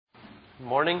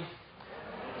Morning.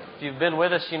 If you've been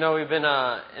with us, you know we've been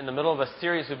in the middle of a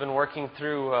series. We've been working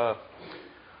through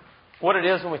what it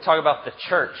is when we talk about the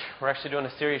church. We're actually doing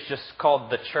a series just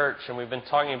called The Church, and we've been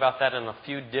talking about that in a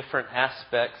few different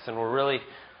aspects. And we're really,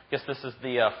 I guess this is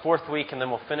the fourth week, and then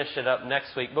we'll finish it up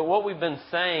next week. But what we've been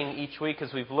saying each week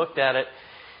as we've looked at it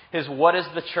is what is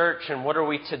the church and what are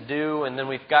we to do? And then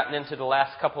we've gotten into the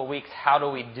last couple of weeks, how do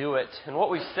we do it? And what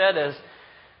we've said is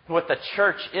what the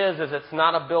church is it's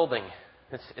not a building.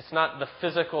 It's not the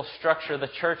physical structure. The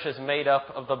church is made up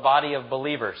of the body of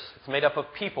believers. It's made up of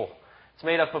people. It's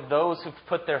made up of those who've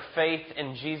put their faith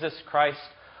in Jesus Christ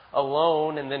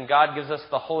alone. And then God gives us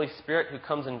the Holy Spirit who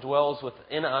comes and dwells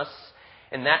within us.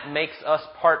 And that makes us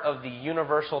part of the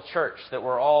universal church, that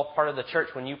we're all part of the church.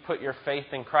 When you put your faith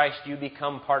in Christ, you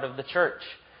become part of the church.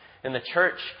 And the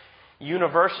church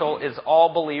universal is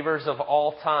all believers of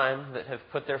all time that have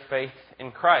put their faith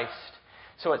in Christ.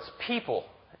 So it's people.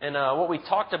 And what we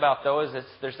talked about, though, is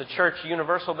there's the church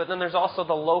universal, but then there's also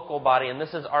the local body, and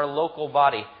this is our local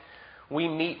body. We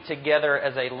meet together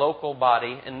as a local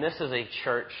body, and this is a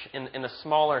church in a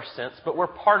smaller sense, but we're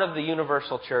part of the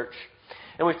universal church.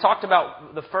 And we've talked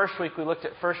about, the first week we looked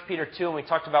at 1 Peter 2, and we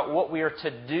talked about what we are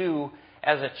to do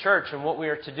as a church. And what we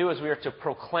are to do is we are to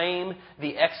proclaim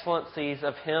the excellencies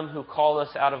of Him who called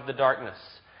us out of the darkness.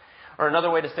 Or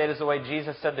another way to say it is the way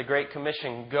Jesus said the Great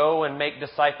Commission, go and make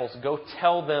disciples. Go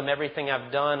tell them everything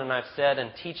I've done and I've said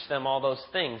and teach them all those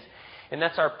things. And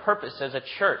that's our purpose as a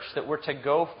church, that we're to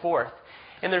go forth.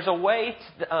 And there's a way,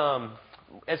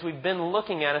 as we've been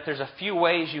looking at it, there's a few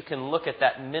ways you can look at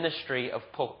that ministry of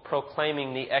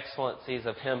proclaiming the excellencies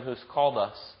of Him who's called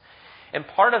us. And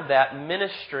part of that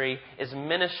ministry is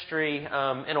ministry,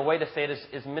 in a way to say it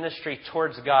is ministry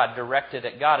towards God, directed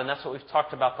at God. And that's what we've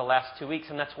talked about the last 2 weeks,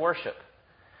 and that's worship.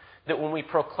 That when we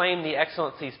proclaim the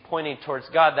excellencies pointing towards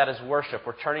God, that is worship.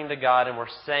 We're turning to God and we're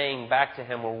saying back to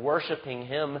Him, we're worshiping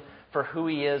Him for who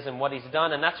He is and what He's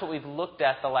done. And that's what we've looked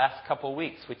at the last couple of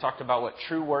weeks. We talked about what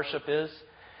true worship is,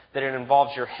 that it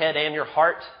involves your head and your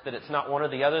heart, that it's not one or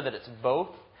the other, that it's both.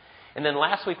 And then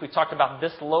last week we talked about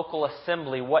this local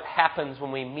assembly, what happens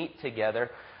when we meet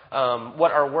together,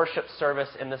 what our worship service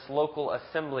in this local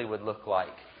assembly would look like.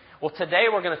 Well, today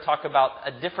we're going to talk about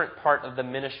a different part of the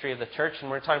ministry of the church,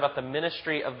 and we're going to talk about the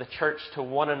ministry of the church to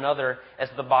one another as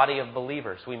the body of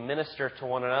believers. We minister to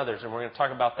one another, and we're going to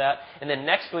talk about that. And then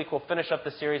next week we'll finish up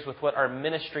the series with what our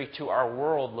ministry to our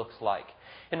world looks like.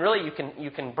 And really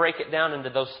you can break it down into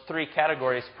those three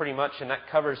categories pretty much, and that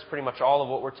covers pretty much all of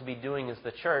what we're to be doing as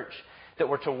the church. That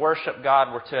we're to worship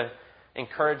God, we're to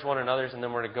encourage one another, and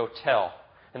then we're to go tell.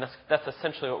 And that's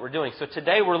essentially what we're doing. So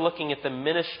today we're looking at the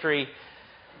ministry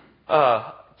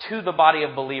to the body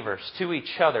of believers, to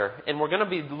each other. And we're going to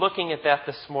be looking at that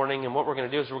this morning, and what we're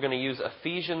going to do is we're going to use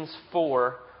Ephesians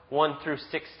 4, 1 through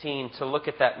 16 to look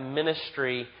at that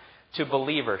ministry to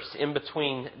believers in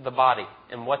between the body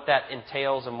and what that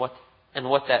entails and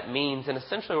what that means. And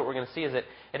essentially what we're going to see is that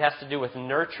it has to do with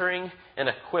nurturing and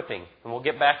equipping. And we'll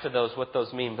get back to those, what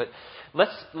those mean. But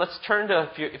let's turn to,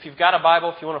 if you've got a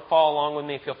Bible, if you want to follow along with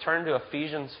me, if you'll turn to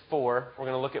Ephesians 4, we're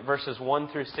going to look at verses 1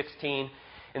 through 16.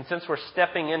 And since we're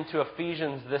stepping into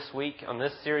Ephesians this week on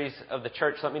this series of the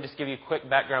church, let me just give you a quick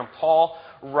background. Paul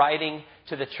writing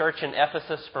to the church in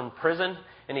Ephesus from prison,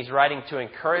 and he's writing to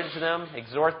encourage them,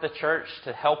 exhort the church,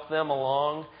 to help them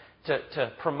along,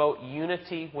 to promote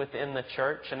unity within the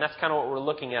church. And that's kind of what we're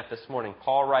looking at this morning.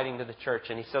 Paul writing to the church,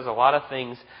 and he says a lot of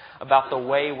things about the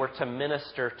way we're to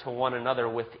minister to one another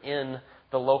within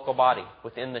the local body,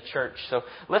 within the church. So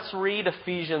let's read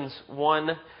Ephesians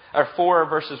 4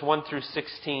 verses 1 through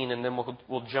 16, and then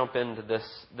we'll jump into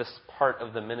this part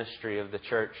of the ministry of the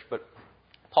church. But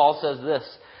Paul says this,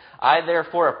 I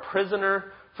therefore, a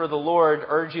prisoner for the Lord,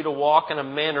 urge you to walk in a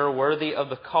manner worthy of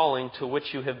the calling to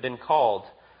which you have been called,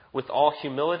 with all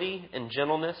humility and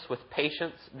gentleness, with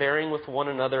patience, bearing with one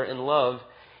another in love,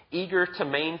 eager to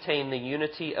maintain the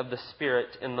unity of the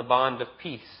Spirit in the bond of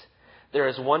peace. There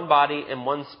is one body and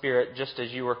one Spirit, just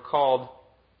as you were called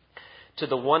to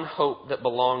the one hope that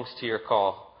belongs to your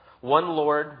call. One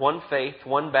Lord, one faith,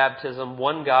 one baptism,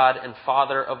 one God and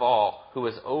Father of all, who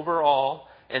is over all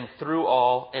and through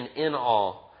all and in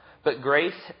all. But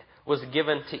grace was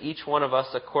given to each one of us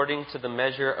according to the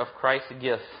measure of Christ's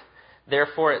gift.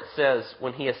 Therefore it says,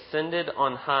 when He ascended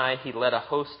on high, He led a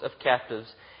host of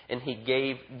captives, and He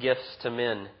gave gifts to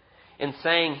men. In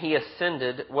saying He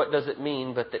ascended, what does it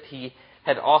mean but that He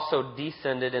had also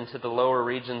descended into the lower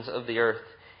regions of the earth?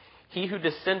 He who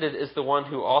descended is the one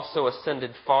who also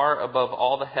ascended far above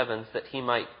all the heavens, that He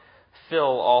might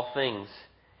fill all things.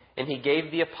 And He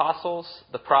gave the apostles,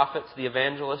 the prophets, the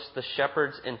evangelists, the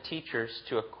shepherds, and teachers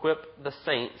to equip the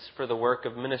saints for the work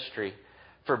of ministry,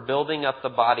 for building up the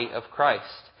body of Christ,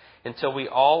 until we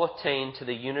all attain to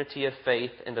the unity of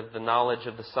faith and of the knowledge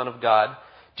of the Son of God,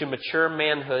 to mature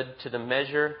manhood, to the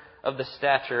measure of the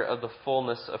stature of the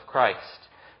fullness of Christ,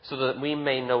 so that we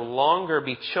may no longer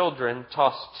be children,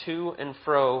 tossed to and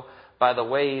fro by the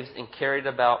waves and carried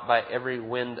about by every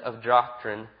wind of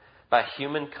doctrine, by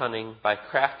human cunning, by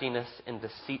craftiness and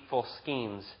deceitful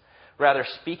schemes. Rather,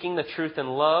 speaking the truth in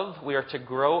love, we are to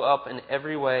grow up in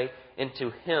every way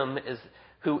into Him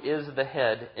who is the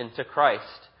head, into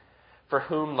Christ, for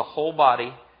whom the whole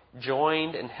body,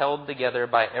 joined and held together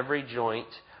by every joint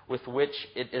with which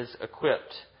it is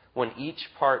equipped, when each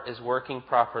part is working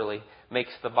properly,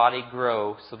 makes the body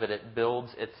grow so that it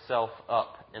builds itself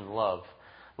up in love.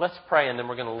 Let's pray, and then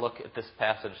we're going to look at this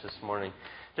passage this morning.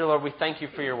 Dear Lord, we thank You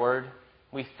for Your word.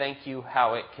 We thank You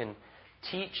how it can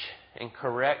teach and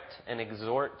correct and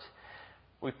exhort.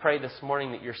 We pray this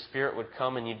morning that Your Spirit would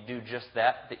come and You'd do just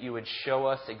that You would show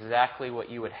us exactly what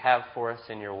You would have for us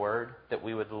in Your word, that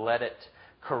we would let it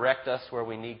correct us where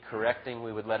we need correcting.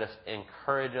 We would let us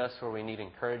encourage us where we need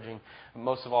encouraging.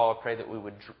 Most of all, I pray that we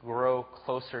would grow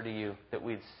closer to You, that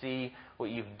we'd see what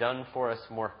You've done for us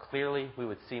more clearly. We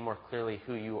would see more clearly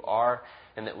who You are,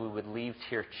 and that we would leave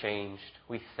here changed.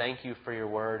 We thank You for Your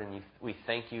word, and we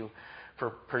thank You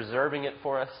for preserving it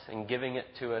for us and giving it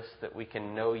to us that we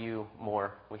can know You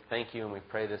more. We thank You, and we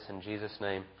pray this in Jesus'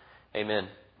 name. Amen.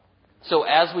 So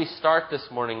as we start this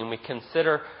morning and we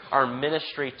consider our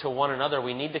ministry to one another,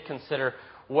 we need to consider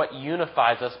what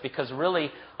unifies us, because really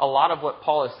a lot of what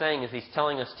Paul is saying is he's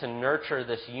telling us to nurture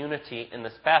this unity in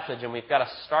this passage, and we've got to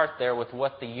start there with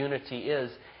what the unity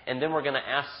is, and then we're going to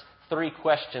ask 3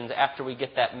 questions after we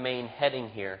get that main heading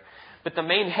here. But the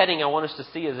main heading I want us to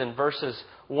see is in verses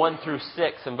 1 through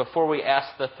 6, and before we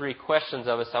ask the 3 questions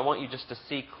of us, I want you just to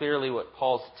see clearly what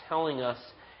Paul's telling us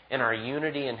in our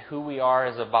unity and who we are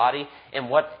as a body, and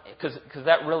because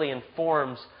that really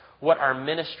informs what our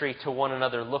ministry to one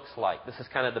another looks like. This is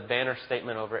kind of the banner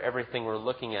statement over everything we're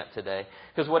looking at today.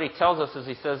 Because what he tells us is,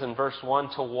 he says in verse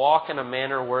 1, to walk in a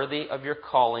manner worthy of your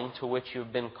calling to which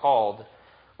you've been called,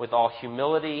 with all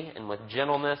humility and with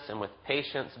gentleness and with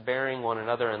patience, bearing one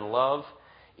another in love,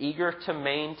 eager to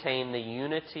maintain the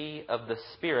unity of the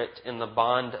Spirit in the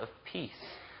bond of peace.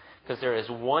 Because there is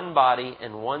one body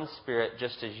and one Spirit,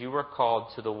 just as you were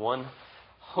called to the one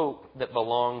hope that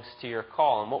belongs to your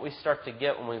call. And what we start to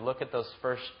get when we look at those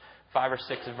first 5 or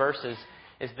 6 verses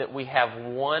is that we have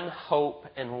one hope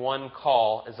and one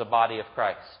call as a body of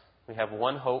Christ. We have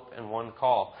one hope and one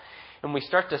call. And we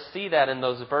start to see that in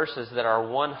those verses, that our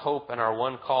one hope and our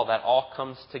one call, that all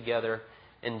comes together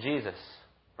in Jesus.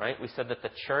 Right? We said that the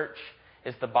church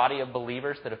is the body of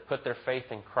believers that have put their faith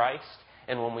in Christ.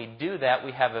 And when we do that,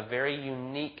 we have a very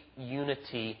unique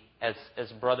unity as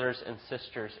brothers and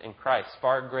sisters in Christ,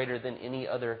 far greater than any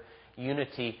other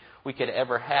unity we could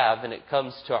ever have. And it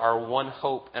comes to our one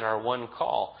hope and our one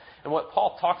call. And what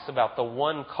Paul talks about, the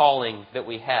one calling that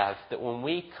we have, that when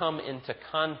we come into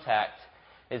contact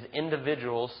as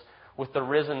individuals with the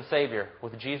risen Savior,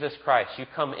 with Jesus Christ, you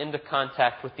come into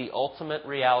contact with the ultimate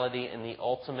reality and the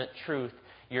ultimate truth,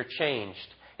 you're changed.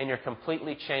 And you're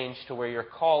completely changed to where your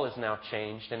call is now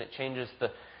changed, and it changes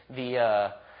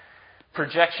the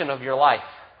projection of your life.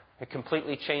 It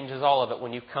completely changes all of it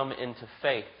when you come into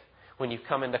faith, when you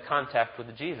come into contact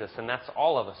with Jesus. And that's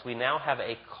all of us. We now have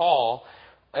a call,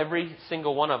 every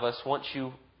single one of us, once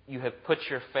you have put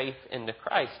your faith into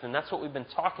Christ. And that's what we've been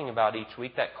talking about each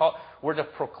week. That call, we're to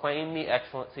proclaim the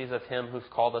excellencies of Him who's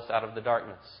called us out of the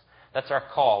darkness. That's our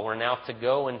call. We're now to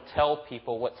go and tell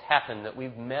people what's happened, that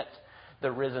we've met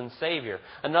the risen Savior.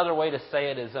 Another way to say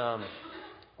it is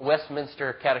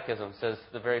Westminster Catechism says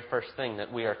the very first thing,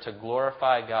 that we are to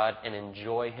glorify God and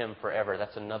enjoy Him forever.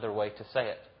 That's another way to say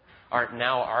it.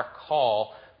 Now our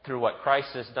call through what Christ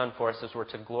has done for us is we're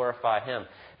to glorify Him.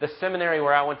 The seminary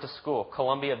where I went to school,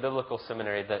 Columbia Biblical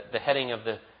Seminary, the heading of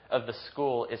the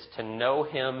school is to know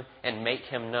Him and make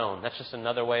Him known. That's just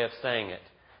another way of saying it.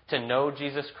 To know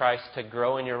Jesus Christ, to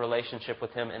grow in your relationship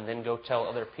with Him, and then go tell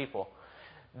other people.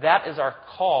 That is our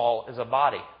call as a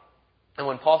body. And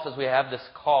when Paul says we have this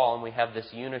call and we have this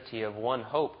unity of one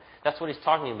hope, that's what he's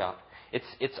talking about.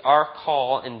 It's our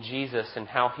call in Jesus and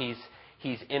how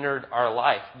He's entered our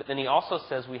life. But then he also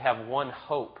says we have one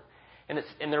hope. And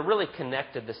they're really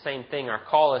connected, the same thing. Our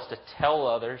call is to tell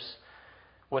others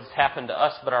what's happened to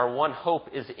us, but our one hope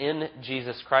is in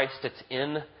Jesus Christ. It's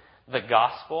in the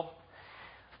gospel.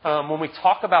 When we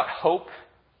talk about hope,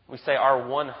 we say our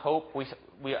one hope.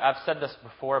 I've said this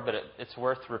before, but it's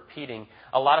worth repeating.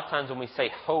 A lot of times when we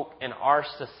say hope in our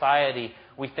society,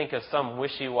 we think of some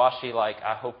wishy-washy, like,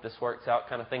 I hope this works out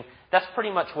kind of thing. That's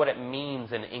pretty much what it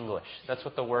means in English. That's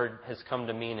what the word has come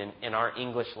to mean in our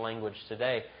English language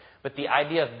today. But the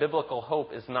idea of biblical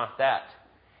hope is not that.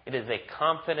 It is a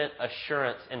confident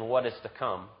assurance in what is to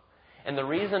come. And the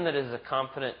reason that it is a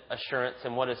confident assurance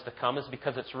in what is to come is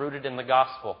because it's rooted in the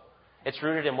gospel. It's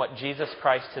rooted in what Jesus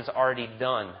Christ has already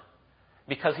done.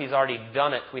 Because He's already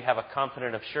done it, we have a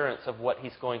confident assurance of what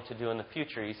He's going to do in the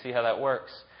future. You see how that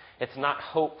works? It's not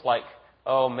hope like,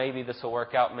 oh, maybe this will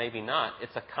work out, maybe not.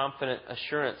 It's a confident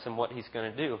assurance in what He's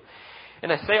going to do.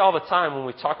 And I say all the time when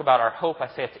we talk about our hope, I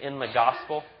say it's in the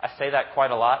gospel. I say that quite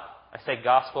a lot. I say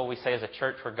gospel. We say as a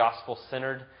church we're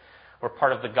gospel-centered. We're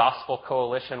part of the Gospel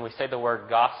Coalition. We say the word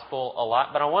gospel a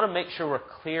lot. But I want to make sure we're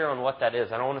clear on what that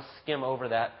is. I don't want to skim over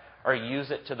that or use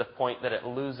it to the point that it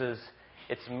loses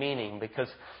its meaning, because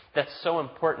that's so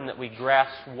important that we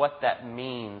grasp what that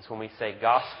means when we say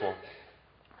gospel.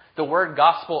 The word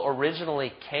gospel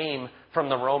originally came from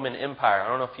the Roman Empire. I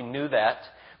don't know if you knew that,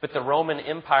 but the Roman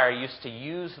Empire used to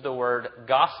use the word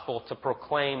gospel to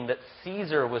proclaim that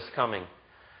Caesar was coming.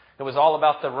 It was all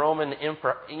about the Roman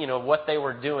emperor, what they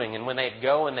were doing. And when they'd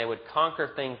go and they would conquer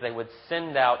things, they would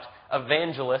send out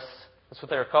evangelists. That's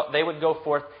what they were called. They would go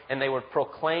forth and they would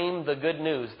proclaim the good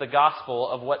news, the gospel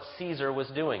of what Caesar was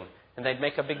doing. And they'd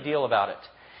make a big deal about it.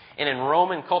 And in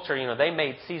Roman culture, they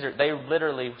made Caesar, they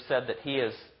literally said that he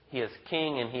is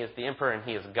king and he is the emperor and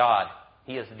he is God.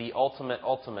 He is the ultimate.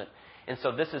 And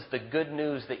so this is the good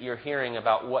news that you're hearing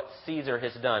about what Caesar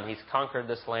has done. He's conquered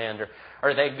this land.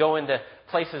 Or they'd go into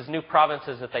places, new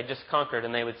provinces that they just conquered,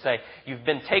 and they would say, you've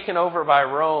been taken over by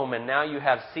Rome, and now you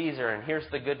have Caesar, and here's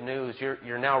the good news.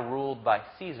 You're now ruled by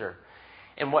Caesar.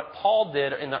 And what Paul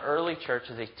did in the early church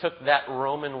is he took that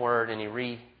Roman word and he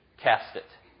recast it.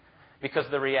 Because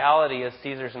the reality is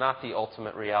Caesar's not the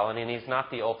ultimate reality, and he's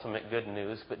not the ultimate good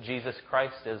news, but Jesus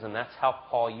Christ is, and that's how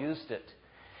Paul used it.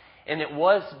 And it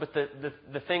was, but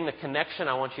the connection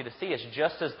I want you to see is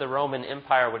just as the Roman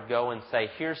Empire would go and say,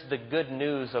 here's the good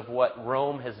news of what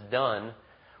Rome has done,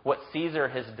 what Caesar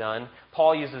has done,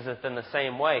 Paul uses it in the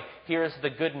same way. Here's the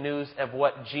good news of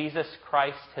what Jesus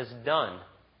Christ has done.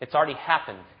 It's already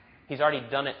happened. He's already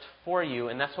done it for you,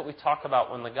 and that's what we talk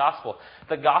about when the gospel.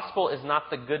 The gospel is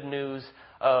not the good news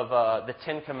of the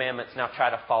Ten Commandments. Now try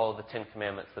to follow the Ten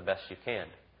Commandments the best you can.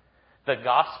 The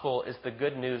gospel is the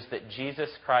good news that Jesus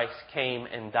Christ came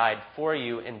and died for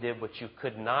you and did what you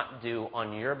could not do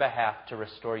on your behalf to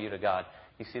restore you to God.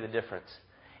 You see the difference?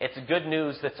 It's good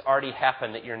news that's already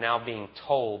happened that you're now being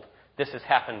told this has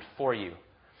happened for you.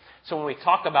 So when we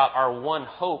talk about our one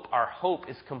hope, our hope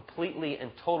is completely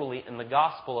and totally in the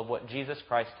gospel of what Jesus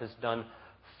Christ has done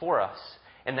for us.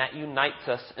 And that unites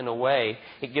us in a way.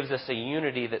 It gives us a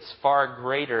unity that's far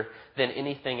greater than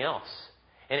anything else.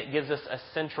 And it gives us a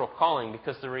central calling,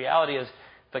 because the reality is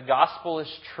the gospel is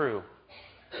true.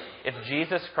 If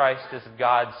Jesus Christ is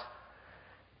God's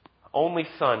only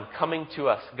Son coming to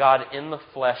us, God in the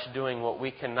flesh doing what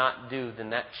we cannot do, then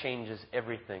that changes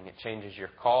everything. It changes your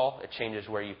call. It changes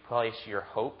where you place your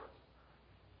hope.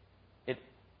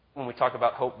 When we talk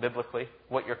about hope biblically,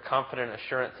 what your confident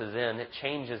assurance is in, it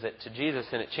changes it to Jesus,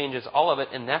 and it changes all of it.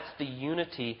 And that's the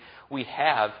unity we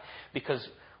have, because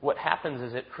what happens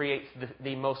is it creates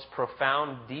the most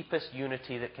profound, deepest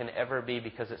unity that can ever be,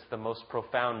 because it's the most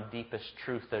profound, deepest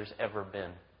truth there's ever been.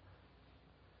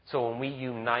 So when we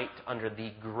unite under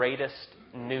the greatest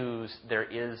news there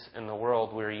is in the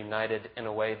world, we're united in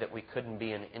a way that we couldn't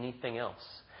be in anything else.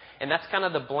 And that's kind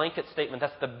of the blanket statement.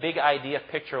 That's the big idea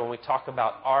picture when we talk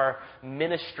about our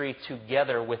ministry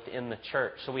together within the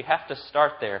church. So we have to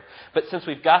start there. But since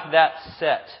we've got that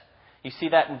set, you see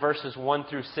that in verses 1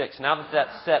 through 6. Now that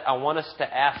that's set, I want us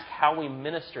to ask how we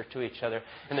minister to each other.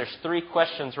 And there's 3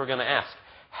 questions we're going to ask.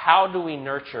 How do we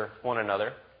nurture one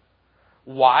another?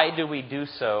 Why do we do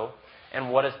so?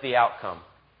 And what is the outcome?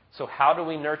 So how do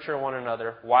we nurture one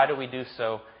another? Why do we do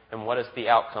so? And what is the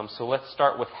outcome? So let's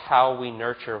start with how we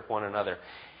nurture one another.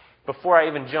 Before I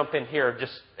even jump in here,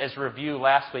 just as review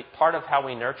last week, part of how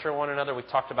we nurture one another, we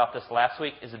talked about this last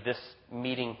week, is this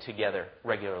meeting together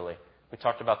regularly. We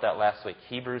talked about that last week.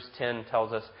 Hebrews 10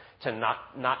 tells us to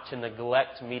not to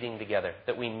neglect meeting together,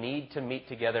 that we need to meet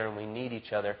together and we need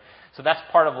each other. So that's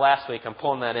part of last week. I'm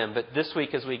pulling that in. But this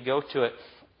week, as we go to it,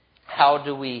 how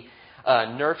do we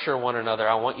nurture one another?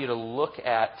 I want you to look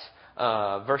at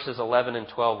verses 11 and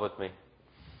 12 with me.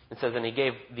 It says, and he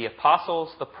gave the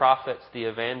apostles, the prophets, the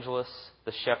evangelists,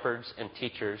 the shepherds, and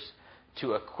teachers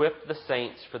to equip the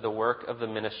saints for the work of the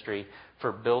ministry,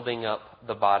 for building up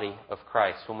the body of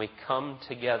Christ. When we come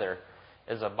together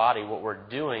as a body, what we're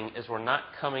doing is we're not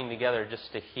coming together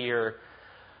just to hear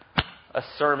a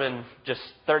sermon, just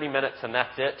 30 minutes and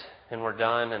that's it, and we're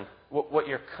done. And what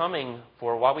you're coming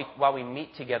for while we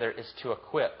meet together is to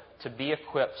equip, to be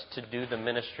equipped to do the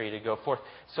ministry, to go forth.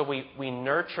 So we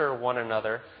nurture one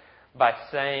another by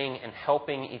saying and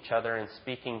helping each other and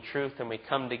speaking truth, and we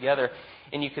come together.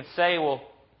 And you could say, well,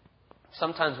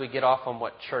 sometimes we get off on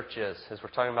what church is, as we're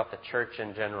talking about the church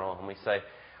in general, and we say,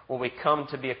 well, we come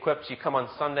to be equipped. You come on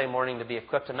Sunday morning to be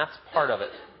equipped, and that's part of it.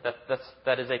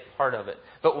 That is a part of it.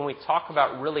 But when we talk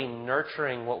about really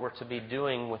nurturing what we're to be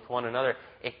doing with one another,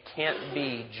 it can't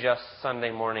be just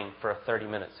Sunday morning for a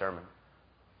 30-minute sermon.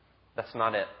 That's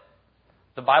not it.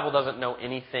 The Bible doesn't know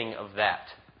anything of that.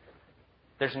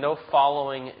 There's no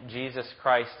following Jesus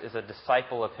Christ as a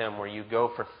disciple of Him where you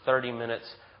go for 30 minutes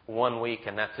one week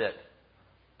and that's it.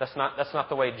 That's not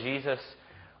the way Jesus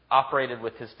operated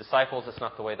with His disciples. It's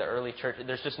not the way the early church.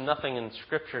 There's just nothing in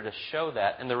Scripture to show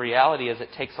that. And the reality is it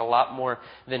takes a lot more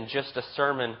than just a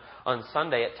sermon on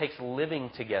Sunday. It takes living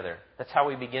together. That's how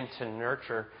we begin to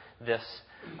nurture this.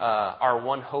 Our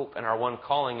one hope and our one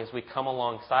calling is we come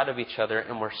alongside of each other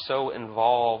and we're so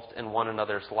involved in one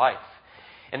another's life.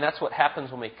 And that's what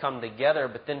happens when we come together.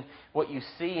 But then what you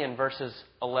see in verses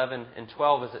 11 and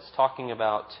 12 is it's talking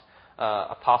about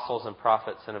apostles and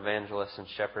prophets and evangelists and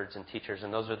shepherds and teachers.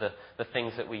 And those are the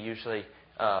things that we usually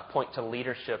point to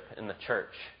leadership in the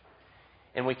church.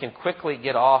 And we can quickly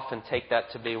get off and take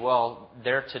that to be, well,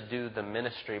 they're to do the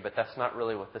ministry. But that's not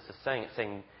really what this is saying. It's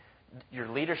saying your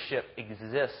leadership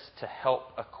exists to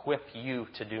help equip you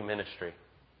to do ministry.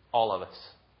 All of us.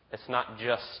 It's not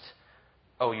just,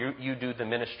 oh, you do the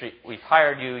ministry. We've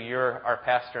hired you. You're our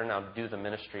pastor. Now do the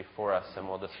ministry for us, and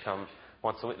we'll just come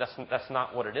once a week. That's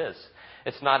not what it is.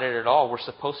 It's not it at all. We're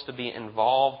supposed to be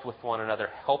involved with one another,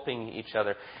 helping each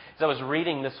other. As I was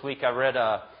reading this week, I read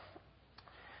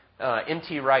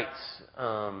N.T. Wright's,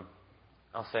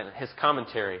 his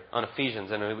commentary on Ephesians,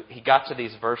 and he got to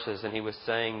these verses, and he was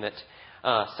saying that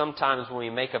sometimes when we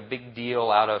make a big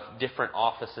deal out of different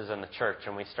offices in the church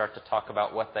and we start to talk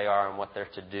about what they are and what they're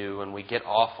to do, and we get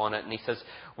off on it, and he says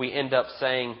we end up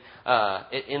saying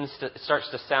it starts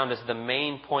to sound as the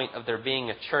main point of there being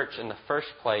a church in the first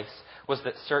place was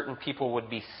that certain people would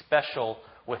be special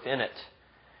within it.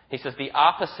 He says the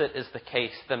opposite is the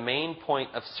case. The main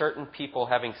point of certain people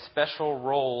having special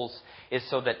roles is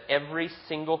so that every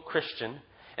single Christian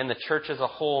and the church as a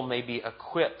whole may be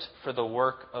equipped for the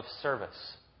work of service.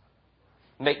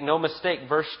 Make no mistake,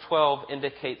 verse 12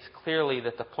 indicates clearly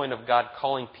that the point of God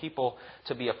calling people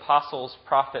to be apostles,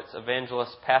 prophets,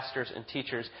 evangelists, pastors, and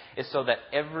teachers is so that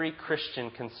every Christian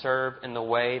can serve in the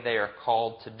way they are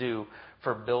called to do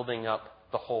for building up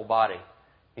the whole body.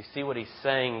 You see what he's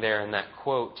saying there in that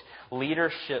quote.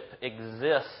 Leadership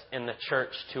exists in the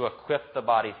church to equip the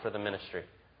body for the ministry.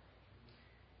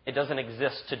 It doesn't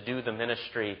exist to do the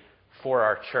ministry for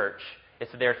our church.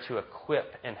 It's there to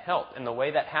equip and help. And the way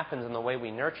that happens and the way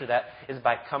we nurture that is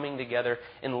by coming together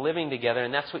and living together.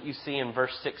 And that's what you see in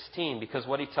verse 16. Because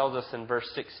what he tells us in verse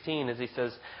 16 is he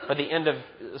says,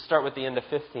 start with the end of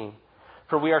 15.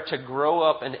 For we are to grow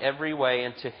up in every way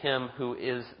into Him who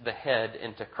is the head,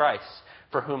 into Christ,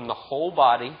 for whom the whole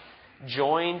body,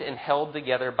 joined and held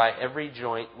together by every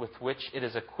joint with which it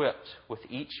is equipped,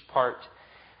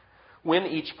 when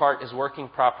each part is working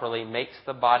properly, makes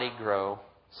the body grow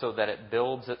so that it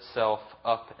builds itself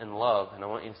up in love. And I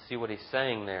want you to see what he's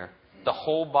saying there. The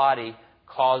whole body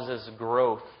causes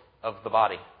growth of the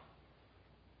body.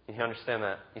 You understand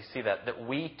that? You see that? That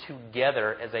we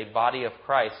together as a body of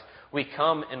Christ, we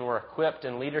come and we're equipped,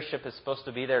 and leadership is supposed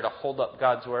to be there to hold up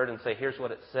God's Word and say, here's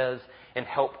what it says, and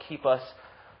help keep us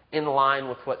in line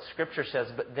with what Scripture says.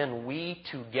 But then we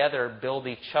together build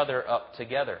each other up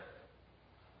together.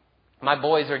 My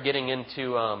boys are getting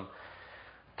into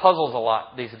puzzles a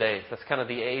lot these days. That's kind of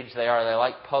the age they are. They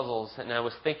like puzzles. And I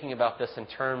was thinking about this in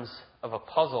terms of a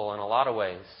puzzle in a lot of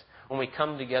ways. When we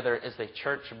come together as a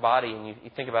church body and you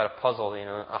think about a puzzle,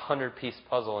 a 100-piece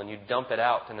puzzle, and you dump it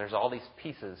out and there's all these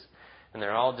pieces and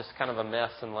they're all just kind of a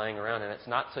mess and laying around. And it's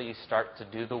not till you start to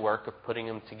do the work of putting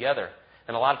them together.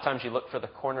 And a lot of times you look for the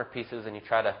corner pieces and you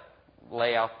try to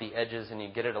lay out the edges and you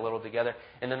get it a little together,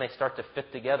 and then they start to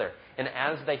fit together. And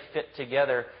as they fit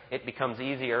together, it becomes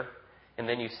easier, and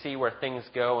then you see where things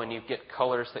go and you get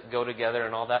colors that go together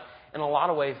and all that. In a lot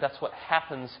of ways, that's what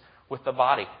happens with the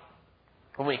body.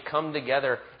 When we come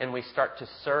together and we start to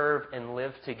serve and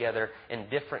live together and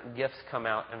different gifts come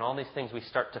out and all these things, we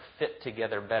start to fit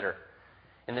together better.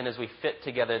 And then as we fit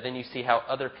together, then you see how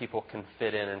other people can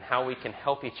fit in and how we can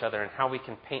help each other and how we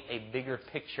can paint a bigger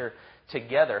picture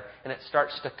together. And it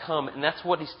starts to come. And that's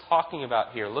what he's talking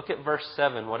about here. Look at verse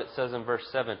 7, what it says in verse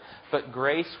 7. But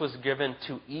grace was given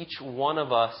to each one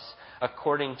of us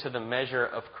according to the measure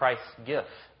of Christ's gift.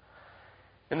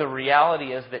 And the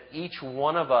reality is that each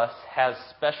one of us has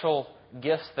special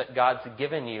gifts that God's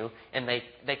given you, and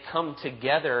they come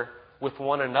together with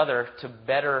one another to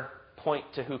better point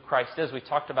to who Christ is. We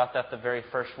talked about that the very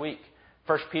first week.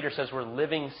 1 Peter says we're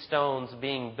living stones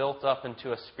being built up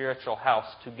into a spiritual house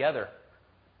together.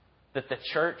 That the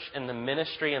church and the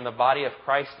ministry and the body of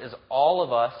Christ is all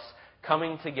of us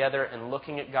coming together and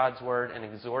looking at God's Word and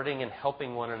exhorting and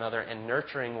helping one another and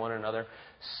nurturing one another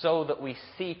so that we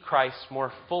see Christ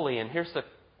more fully. And here's the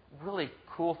really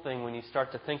cool thing when you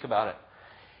start to think about it.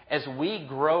 As we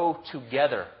grow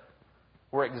together,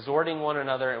 we're exhorting one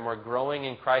another and we're growing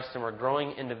in Christ and we're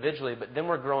growing individually, but then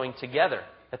we're growing together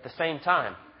at the same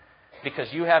time.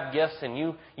 Because you have gifts and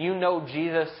you know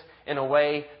Jesus in a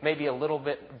way maybe a little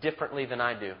bit differently than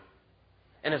I do.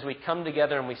 And as we come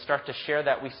together and we start to share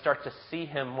that, we start to see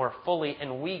Him more fully,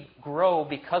 and we grow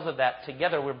because of that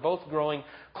together. We're both growing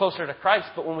closer to Christ,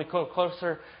 but when we grow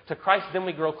closer to Christ, then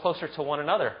we grow closer to one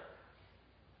another,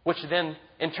 which then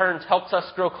in turn helps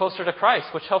us grow closer to Christ,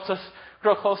 which helps us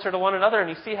grow closer to one another. And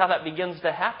you see how that begins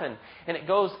to happen. And it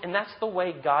goes, and that's the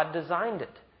way God designed it.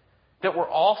 That we're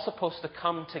all supposed to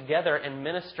come together and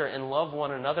minister and love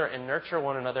one another and nurture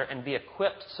one another and be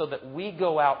equipped so that we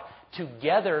go out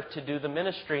together to do the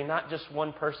ministry, not just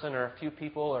one person or a few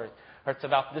people, or it's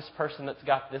about this person that's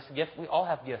got this gift. We all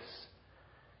have gifts.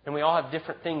 And we all have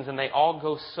different things, and they all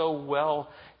go so well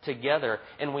together.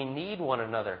 And we need one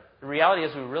another. The reality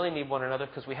is we really need one another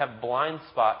because we have blind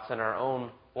spots in our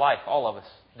own life. All of us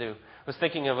do. I was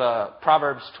thinking of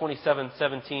Proverbs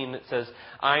 27:17 that says,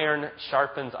 iron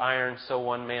sharpens iron, so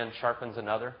one man sharpens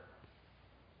another.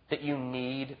 That you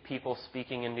need people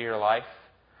speaking into your life.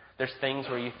 There's things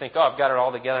where you think, I've got it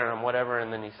all together and I'm whatever,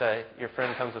 and then you say, your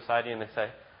friend comes beside you and they say,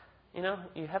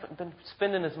 you haven't been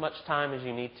spending as much time as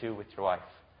you need to with your wife.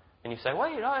 And you say,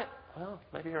 well,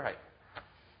 maybe you're right.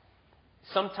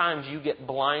 Sometimes you get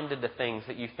blinded to things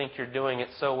that you think you're doing it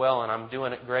so well and I'm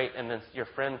doing it great, and then your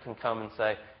friend can come and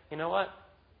say, you know what?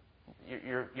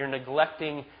 You're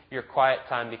neglecting your quiet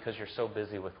time because you're so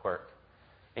busy with work.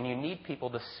 And you need people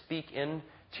to speak into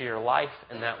your life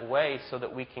in that way so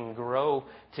that we can grow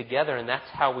together, and that's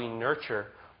how we nurture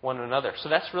one another. So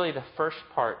that's really the first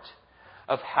part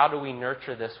of how do we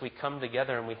nurture this. We come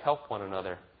together and we help one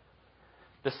another.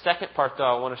 The second part, though,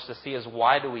 I want us to see is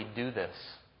why do we do this?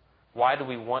 Why do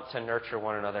we want to nurture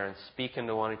one another and speak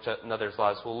into one another's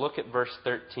lives? We'll look at verse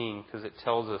 13 because it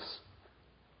tells us.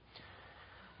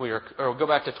 We'll go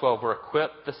back to 12. We're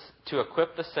equipped to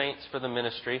equip the saints for the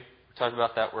ministry. We talked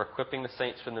about that. We're equipping the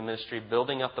saints for the ministry,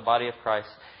 building up the body of Christ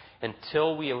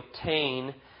until we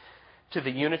attain to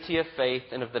the unity of faith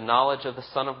and of the knowledge of the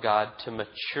Son of God, to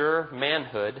mature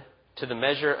manhood, to the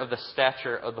measure of the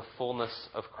stature of the fullness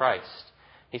of Christ.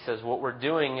 He says what we're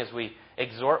doing is we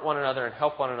exhort one another and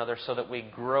help one another so that we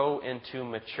grow into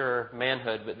mature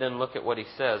manhood. But then look at what he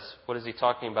says. What is he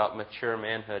talking about, mature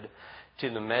manhood? To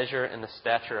the measure and the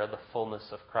stature of the fullness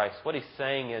of Christ. What he's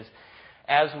saying is,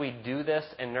 as we do this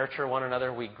and nurture one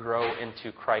another, we grow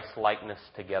into Christ's likeness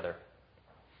together.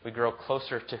 We grow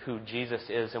closer to who Jesus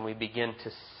is, and we begin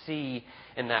to see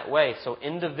in that way. So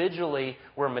individually,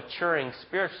 we're maturing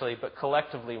spiritually, but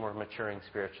collectively, we're maturing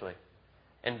spiritually.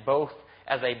 And both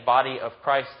as a body of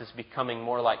Christ is becoming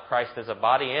more like Christ as a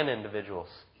body and individuals.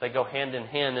 They go hand in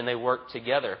hand and they work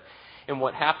together. And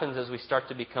what happens is we start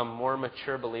to become more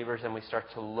mature believers and we start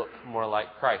to look more like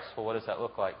Christ. Well, what does that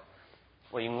look like?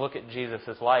 Well, you can look at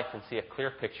Jesus' life and see a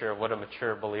clear picture of what a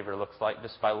mature believer looks like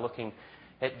just by looking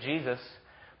at Jesus.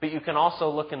 But you can also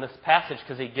look in this passage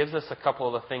because he gives us a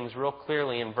couple of the things real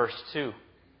clearly in verse 2.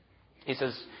 He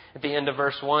says at the end of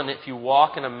verse 1, if you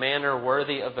walk in a manner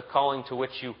worthy of the calling to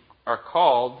which you are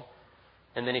called,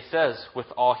 and then he says, with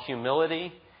all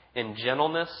humility and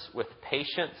gentleness, with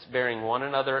patience, bearing one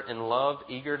another in love,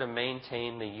 eager to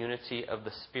maintain the unity of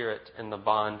the Spirit and the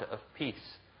bond of peace.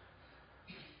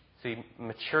 See,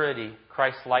 maturity,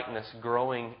 Christ-likeness,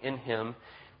 growing in him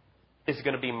is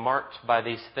going to be marked by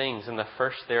these things. And the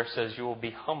first there says you will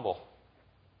be humble.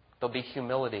 There'll be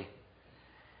humility.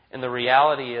 And the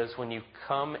reality is when you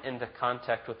come into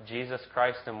contact with Jesus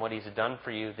Christ and what he's done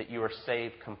for you, that you are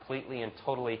saved completely and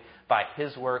totally by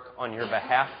his work on your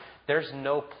behalf, there's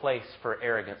no place for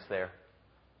arrogance there.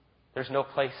 There's no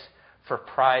place for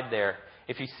pride there.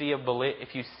 if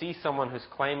you see someone who's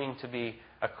claiming to be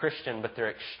a Christian, but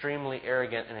they're extremely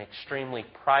arrogant and extremely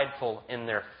prideful in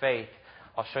their faith,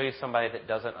 I'll show you somebody that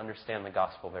doesn't understand the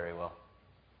gospel very well.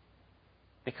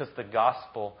 Because the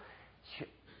gospel,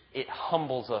 it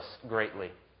humbles us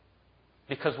greatly.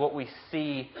 Because what we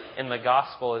see in the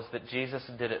gospel is that Jesus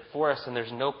did it for us, and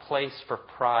there's no place for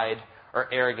pride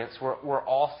or arrogance. We're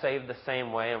all saved the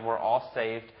same way, and we're all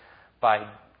saved by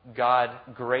God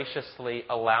graciously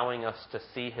allowing us to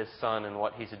see His Son and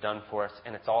what He's done for us,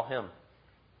 and it's all Him.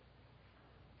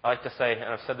 I like to say, and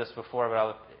I've said this before,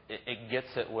 but it gets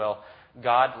it well,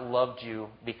 God loved you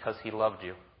because He loved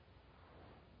you.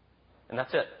 And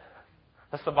that's it.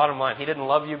 That's the bottom line. He didn't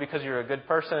love you because you were a good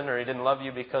person, or He didn't love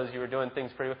you because you were doing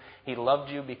things pretty well. He loved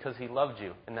you because He loved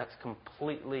you. And that's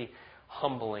completely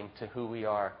humbling to who we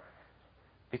are.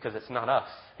 Because it's not us.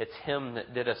 It's Him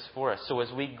that did us for us. So as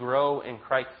we grow in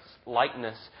Christ's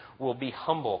likeness, we'll be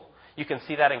humble. You can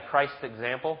see that in Christ's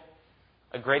example.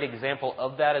 A great example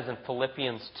of that is in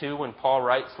Philippians 2 when Paul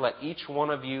writes, "Let each one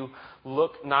of you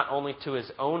look not only to his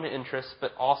own interests,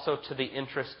 but also to the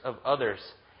interest of others.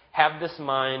 Have this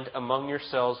mind among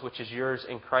yourselves, which is yours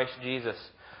in Christ Jesus,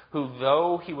 who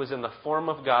though He was in the form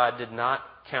of God, did not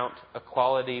count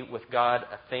equality with God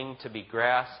a thing to be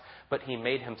grasped, but He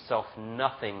made Himself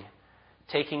nothing,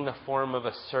 taking the form of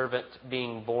a servant,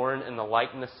 being born in the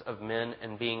likeness of men,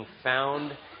 and being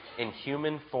found in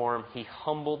human form, He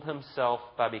humbled Himself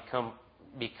by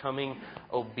becoming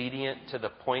obedient to the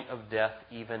point of death,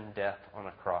 even death on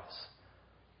a cross."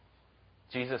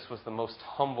 Jesus was the most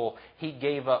humble. He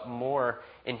gave up more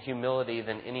in humility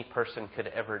than any person could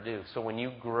ever do. So when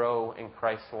you grow in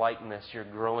Christ's likeness, you're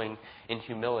growing in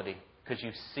humility because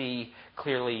you see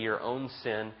clearly your own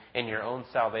sin and your own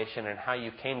salvation and how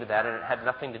you came to that, and it had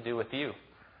nothing to do with you.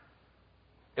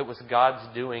 It was God's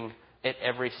doing at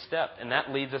every step. And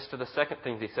that leads us to the second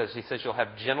thing He says. He says you'll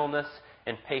have gentleness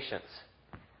and patience.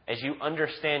 As you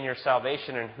understand your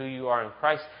salvation and who you are in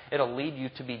Christ, it'll lead you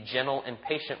to be gentle and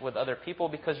patient with other people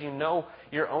because you know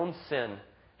your own sin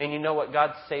and you know what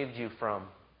God saved you from.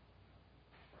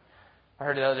 I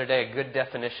heard the other day a good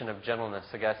definition of gentleness.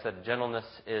 The guy said gentleness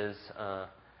is, I'm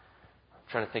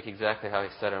trying to think exactly how he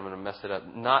said it. I'm going to mess it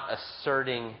up. Not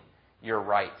asserting your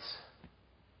rights.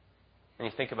 And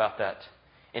you think about that.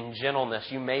 In gentleness,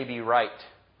 you may be right.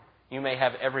 You may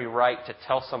have every right to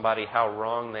tell somebody how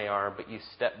wrong they are, but you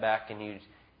step back and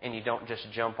you don't just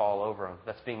jump all over them.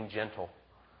 That's being gentle.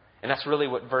 And that's really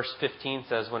what verse 15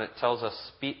 says when it tells us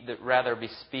that rather be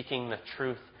speaking the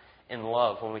truth in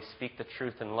love. When we speak the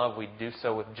truth in love, we do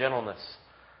so with gentleness.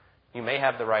 You may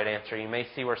have the right answer. You may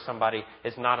see where somebody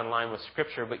is not in line with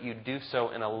Scripture, but you do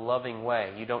so in a loving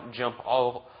way. You don't jump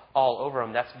all over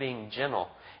them. That's being gentle.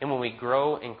 And when we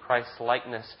grow in Christ's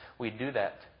likeness, we do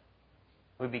that.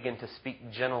 We begin to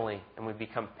speak gently, and we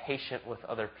become patient with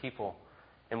other people.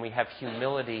 And we have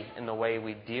humility in the way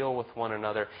we deal with one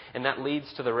another. And that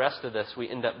leads to the rest of this. We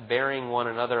end up bearing one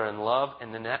another in love,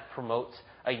 and then that promotes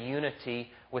a unity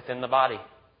within the body.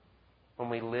 When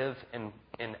we live and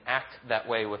act that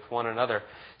way with one another.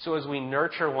 So as we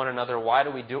nurture one another, why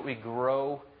do we do it? We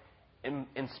grow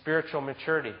in spiritual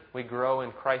maturity. We grow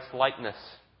in Christ's likeness.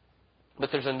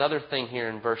 But there's another thing here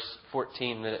in verse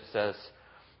 14 that it says.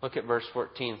 Look at verse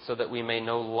 14. So that we may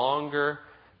no longer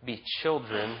be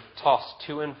children, tossed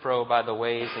to and fro by the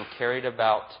waves and carried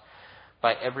about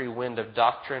by every wind of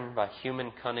doctrine, by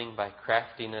human cunning, by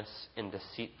craftiness and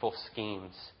deceitful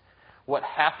schemes. What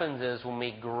happens is when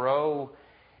we grow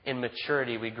in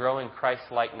maturity, we grow in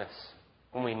Christ's likeness.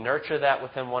 When we nurture that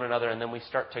within one another and then we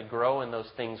start to grow in those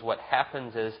things, what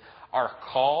happens is our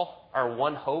call, our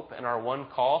one hope and our one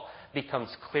call becomes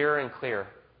clearer and clearer.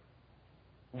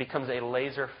 It becomes a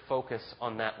laser focus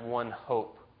on that one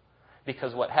hope.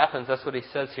 Because what happens, that's what he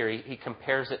says here, he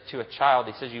compares it to a child.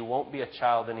 He says you won't be a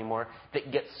child anymore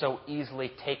that gets so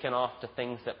easily taken off to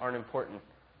things that aren't important.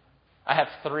 I have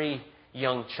 3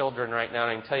 young children right now,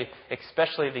 and I can tell you,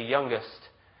 especially the youngest,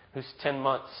 who's 10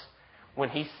 months, when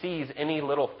he sees any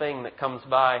little thing that comes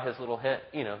by his little head,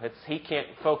 he can't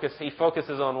focus. He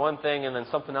focuses on one thing, and then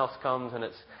something else comes, and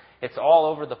it's all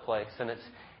over the place. And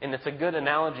it's a good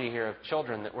analogy here of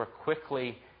children that we're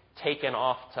quickly taken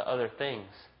off to other things.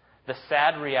 The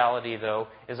sad reality, though,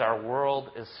 is our world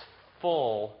is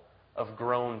full of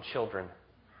grown children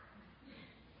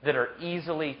that are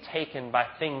easily taken by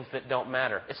things that don't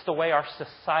matter. It's the way our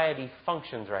society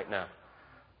functions right now.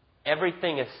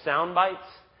 Everything is sound bites.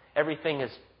 Everything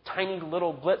is tiny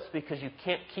little blips because you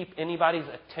can't keep anybody's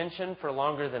attention for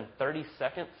longer than 30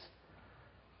 seconds.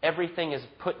 Everything is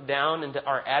put down into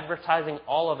our advertising,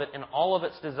 all of it, and all of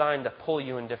it's designed to pull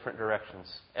you in different directions.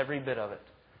 Every bit of it.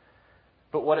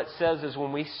 But what it says is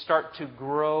when we start to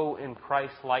grow in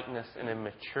Christ likeness and in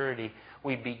maturity,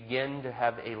 we begin to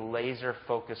have a laser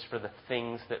focus for the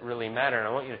things that really matter. And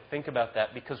I want you to think about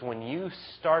that, because when you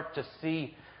start to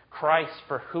see Christ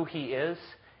for who He is,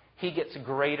 He gets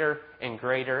greater and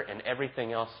greater, and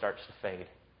everything else starts to fade.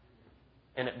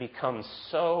 And it becomes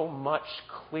so much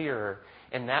clearer,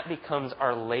 and that becomes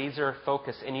our laser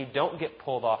focus. And you don't get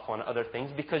pulled off on other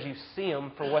things because you see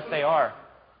them for what they are.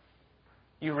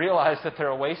 You realize that they're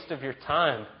a waste of your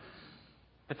time,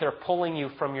 that they're pulling you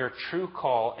from your true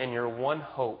call and your one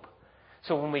hope.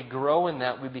 So when we grow in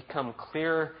that, we become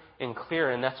clearer and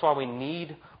clearer, and that's why we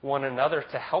need one another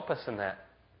to help us in that.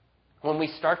 When we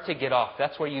start to get off,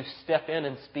 that's where you step in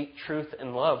and speak truth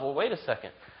and love. Well, wait a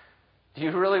second. Do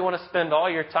you really want to spend all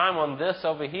your time on this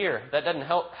over here? That doesn't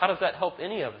help. How does that help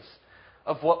any of us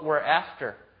of what we're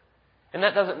after? And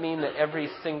that doesn't mean that every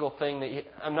single thing that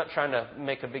I'm not trying to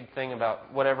make a big thing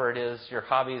about whatever it is, your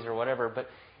hobbies or whatever, but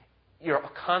you're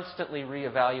constantly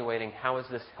reevaluating, how is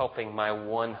this helping my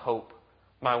one hope,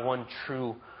 my one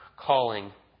true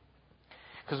calling?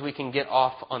 Because we can get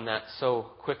off on that so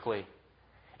quickly.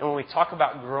 And when we talk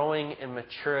about growing in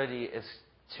maturity as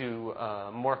to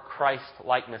more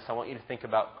Christ-likeness, I want you to think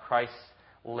about Christ's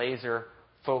laser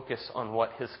focus on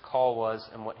what His call was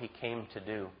and what He came to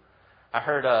do. I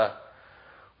heard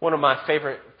one of my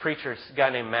favorite preachers, a guy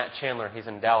named Matt Chandler. He's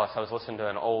in Dallas. I was listening to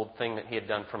an old thing that he had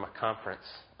done from a conference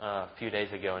a few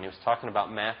days ago, and he was talking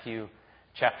about Matthew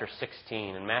chapter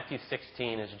 16. In Matthew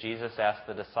 16, as Jesus asked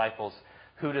the disciples,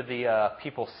 who do the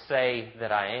people say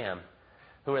that I am?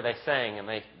 Who are they saying? And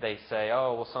they say,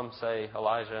 oh, well, some say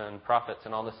Elijah and prophets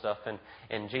and all this stuff.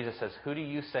 And Jesus says, who do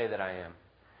you say that I am?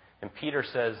 And Peter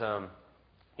says,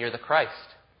 you're the Christ.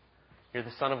 You're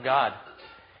the Son of God.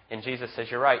 And Jesus says,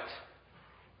 you're right.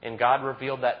 And God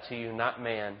revealed that to you, not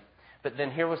man. But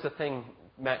then here was the thing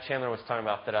Matt Chandler was talking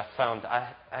about that I found.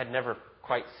 I had never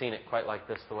quite seen it quite like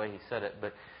this, the way he said it.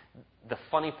 But the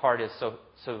funny part is,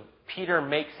 so Peter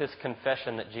makes his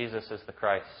confession that Jesus is the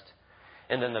Christ.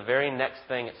 And then the very next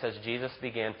thing, it says Jesus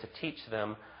began to teach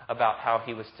them about how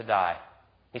He was to die.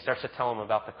 He starts to tell them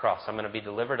about the cross. I'm going to be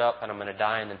delivered up, and I'm going to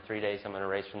die, and in 3 days I'm going to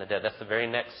raise from the dead. That's the very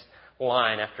next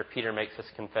line after Peter makes his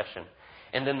confession.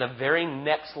 And then the very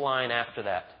next line after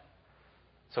that.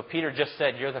 So Peter just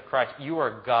said, you're the Christ. You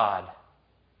are God.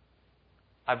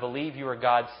 I believe you are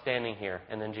God standing here.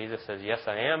 And then Jesus says, yes,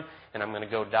 I am. And I'm going to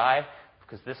go die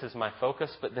because this is my focus.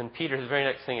 But then Peter, the very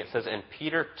next thing it says, and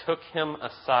Peter took him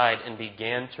aside and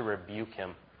began to rebuke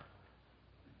him.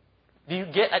 Do you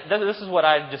get, this is what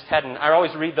I just hadn't, I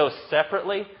always read those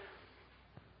separately.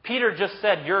 Peter just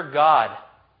said, you're God.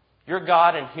 You're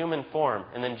God in human form.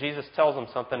 And then Jesus tells him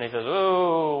something. And he says,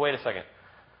 oh, wait a second.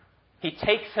 He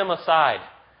takes him aside.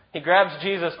 He grabs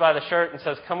Jesus by the shirt and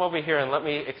says, come over here and let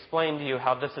me explain to you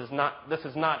how this is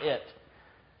not it.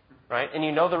 Right? And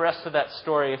you know the rest of that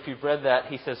story if you've read that.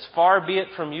 He says, far be it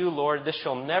from you, Lord, this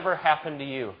shall never happen to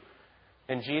you.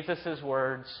 And Jesus'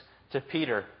 words to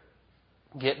Peter,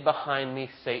 get behind me,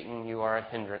 Satan, you are a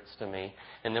hindrance to me.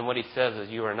 And then what he says is,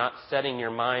 you are not setting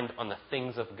your mind on the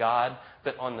things of God,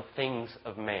 but on the things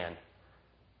of man.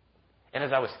 And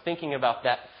as I was thinking about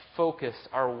that focus,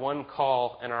 our one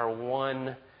call and our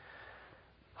one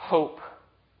hope,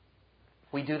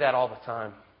 we do that all the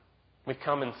time. We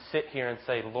come and sit here and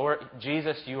say, Lord,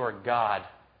 Jesus, you are God.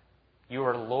 You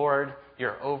are Lord.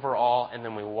 You're over all. And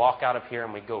then we walk out of here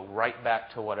and we go right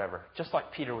back to whatever. Just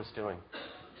like Peter was doing.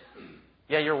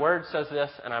 Yeah, your word says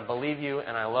this, and I believe you,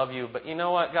 and I love you. But you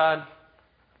know what, God?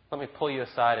 Let me pull you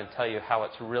aside and tell you how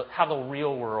the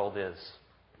real world is.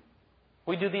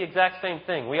 We do the exact same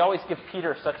thing. We always give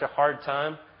Peter such a hard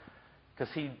time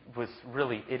because he was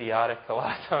really idiotic a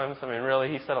lot of times. I mean,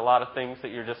 really, he said a lot of things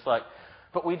that you're just like,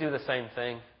 but we do the same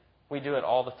thing. We do it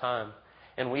all the time.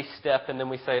 And we step and then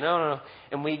we say, no.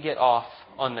 And we get off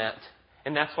on that.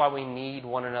 And that's why we need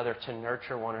one another to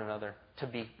nurture one another, to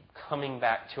be coming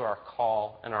back to our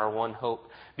call and our one hope.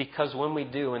 Because when we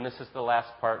do, and this is the last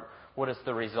part, what is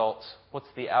the results? What's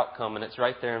the outcome? And it's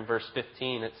right there in verse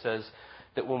 15. It says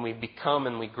that when we become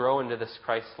and we grow into this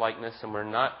Christ-likeness and we're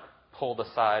not pulled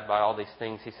aside by all these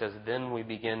things, he says, then we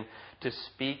begin to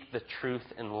speak the truth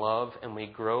in love and we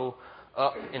grow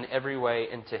up in every way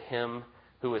into Him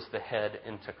who is the head,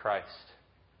 into Christ.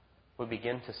 We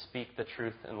begin to speak the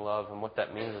truth in love, and what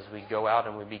that means is we go out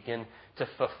and we begin to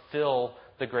fulfill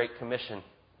the Great Commission.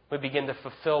 We begin to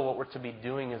fulfill what we're to be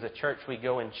doing as a church. We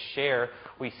go and share.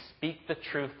 We speak the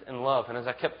truth in love. And as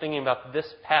I kept thinking about this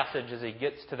passage as he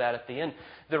gets to that at the end,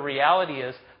 the reality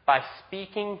is by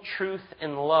speaking truth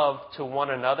in love to one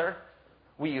another,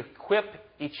 we equip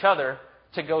each other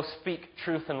to go speak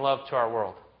truth and love to our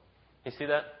world. You see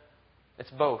that?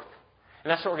 It's both. And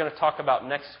that's what we're going to talk about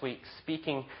next week,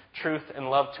 speaking truth and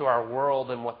love to our world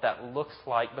and what that looks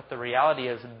like. But the reality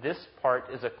is this part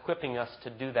is equipping us to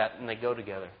do that, and they go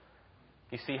together.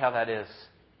 You see how that is?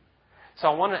 So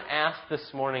I want to ask this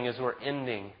morning as we're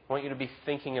ending, I want you to be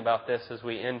thinking about this as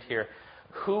we end here.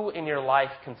 Who in your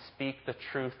life can speak the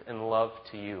truth and love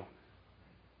to you?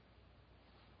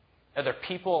 Are there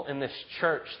people in this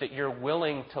church that you're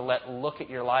willing to let look at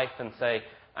your life and say,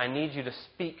 I need you to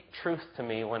speak truth to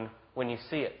me when you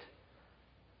see it?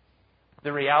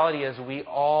 The reality is we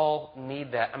all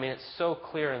need that. I mean, it's so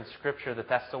clear in Scripture that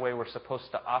that's the way we're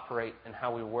supposed to operate and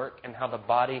how we work and how the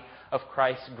body of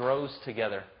Christ grows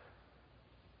together.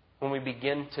 When we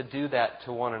begin to do that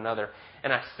to one another.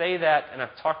 And I say that, and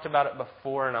I've talked about it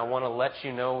before, and I want to let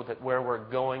you know that where we're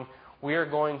going, we are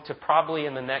going to probably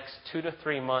in the next 2 to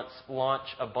 3 months launch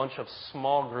a bunch of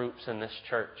small groups in this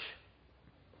church.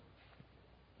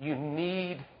 You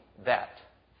need that.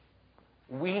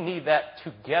 We need that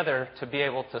together to be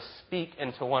able to speak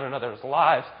into one another's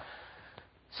lives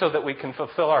so that we can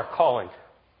fulfill our calling.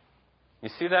 You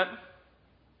see that?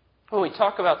 When we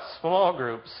talk about small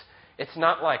groups, it's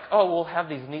not like, oh, we'll have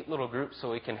these neat little groups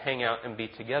so we can hang out and be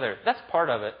together. That's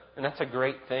part of it, and that's a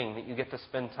great thing that you get to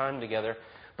spend time together.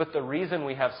 But the reason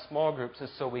we have small groups is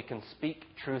so we can speak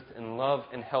truth and love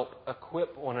and help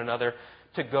equip one another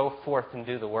to go forth and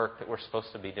do the work that we're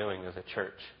supposed to be doing as a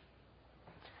church.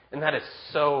 And that is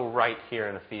so right here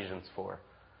in Ephesians 4,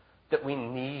 that we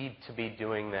need to be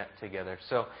doing that together.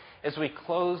 So as we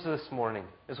close this morning,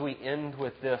 as we end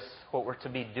with this, what we're to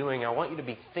be doing, I want you to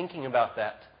be thinking about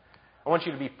that. I want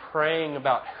you to be praying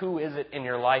about who is it in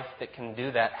your life that can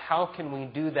do that. How can we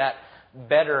do that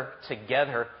better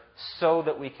together so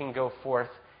that we can go forth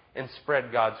and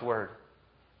spread God's Word?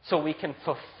 So we can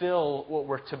fulfill what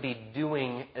we're to be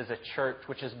doing as a church,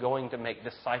 which is going to make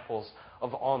disciples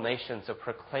of all nations, of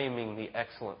proclaiming the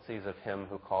excellencies of Him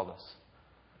who called us.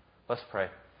 Let's pray.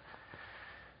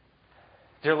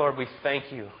 Dear Lord, we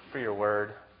thank you for your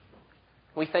Word.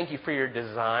 We thank you for your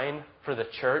design for the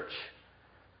church,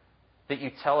 that you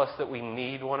tell us that we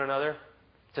need one another.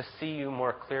 To see you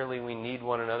more clearly, we need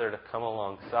one another to come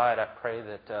alongside. I pray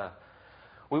that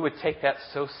we would take that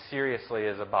so seriously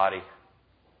as a body,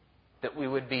 that we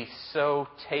would be so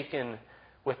taken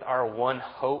with our one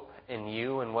hope in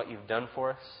you and what you've done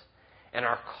for us, and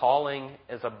our calling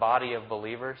as a body of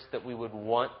believers, that we would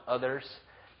want others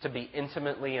to be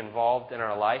intimately involved in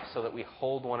our life so that we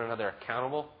hold one another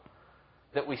accountable,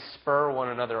 that we spur one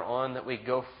another on, that we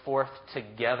go forth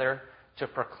together to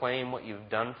proclaim what you've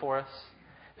done for us,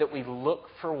 that we look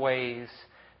for ways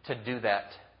to do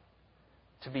that,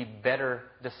 to be better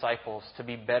disciples, to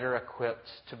be better equipped,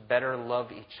 to better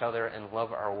love each other and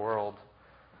love our world.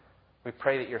 We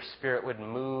pray that your Spirit would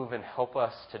move and help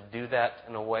us to do that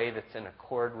in a way that's in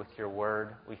accord with your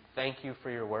Word. We thank you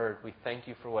for your Word. We thank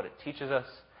you for what it teaches us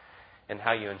and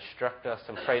how you instruct us,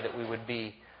 and pray that we would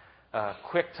be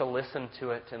quick to listen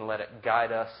to it and let it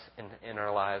guide us in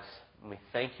our lives. And we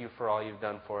thank you for all you've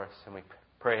done for us, and we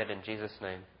pray it in Jesus'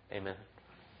 name. Amen.